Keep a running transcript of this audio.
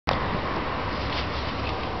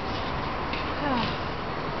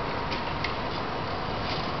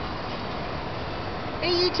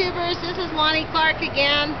YouTubers, this is Lonnie Clark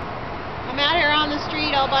again. I'm out here on the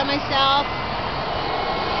street all by myself.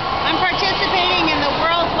 I'm participating in the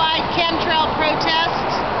worldwide chemtrail protest.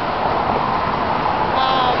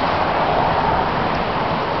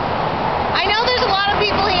 I know there's a lot of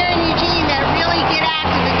people here in Eugene that really get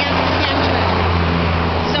active against the chemtrail.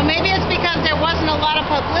 So maybe it's because there wasn't a lot of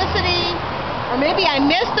publicity, or maybe I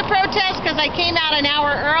missed the protest because I came out an hour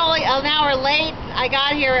late. I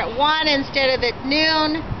got here at 1 instead of at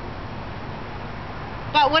noon.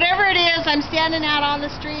 But whatever it is, I'm standing out on the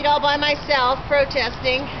street all by myself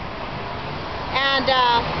protesting. And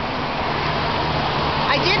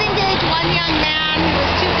I did engage one young man who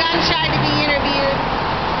was too gun-shy to be interviewed.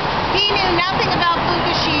 He knew nothing about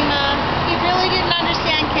Fukushima. He really didn't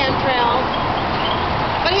understand chemtrails.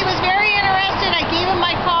 But he was very interested. I gave him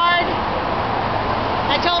my card.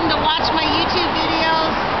 I told him to watch my YouTube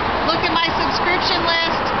videos, look at my subscription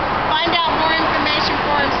list, find out more information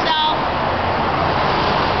for himself.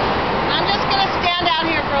 I'm just going to stand out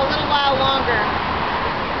here for a little while longer.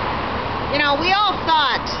 You know, we all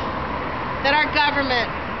thought that our government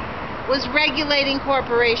was regulating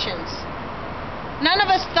corporations. None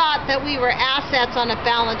of us thought that we were assets on a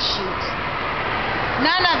balance sheet.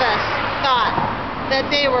 None of us thought that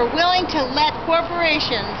they were willing to let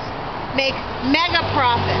corporations make mega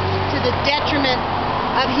profits to the detriment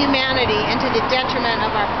of humanity and to the detriment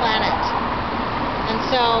of our planet. And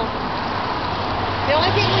so, the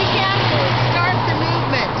only thing we can do is start the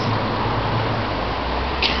movement.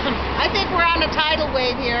 I think we're on a tidal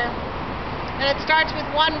wave here, and it starts with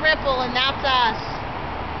one ripple, and that's us.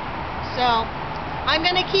 So, I'm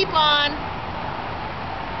going to keep on.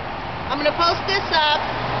 I'm going to post this up.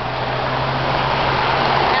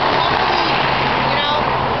 And hopefully, you know,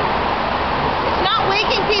 it's not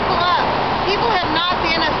waking people up. People have not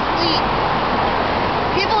been asleep.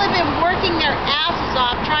 People have been working their asses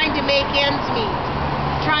off trying to make ends meet,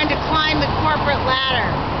 trying to climb the corporate ladder,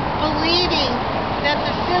 believing that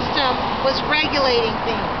the system was regulating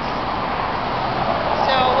things.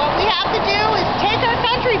 So what we have to do is take our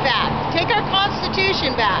country back, take our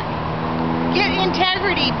Constitution back, get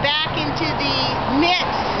integrity back into the mix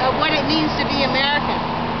of what it means to be American.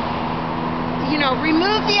 You know,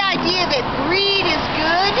 remove the idea that greed is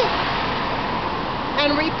good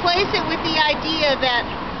and replace it with the idea that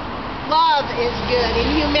love is good and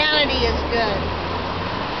humanity is good.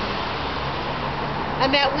 And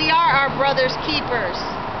that we are our brother's keepers.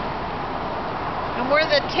 And we're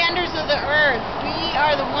the tenders of the earth. We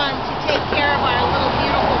are the ones who take care of our little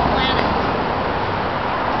beautiful planet.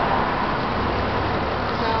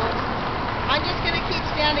 So, I'm just going to keep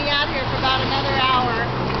standing out here for about another hour.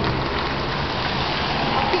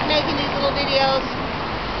 I'll keep making these little videos.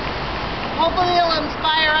 Hopefully it'll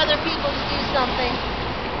inspire other people to do something.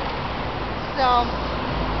 So,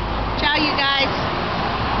 ciao you guys.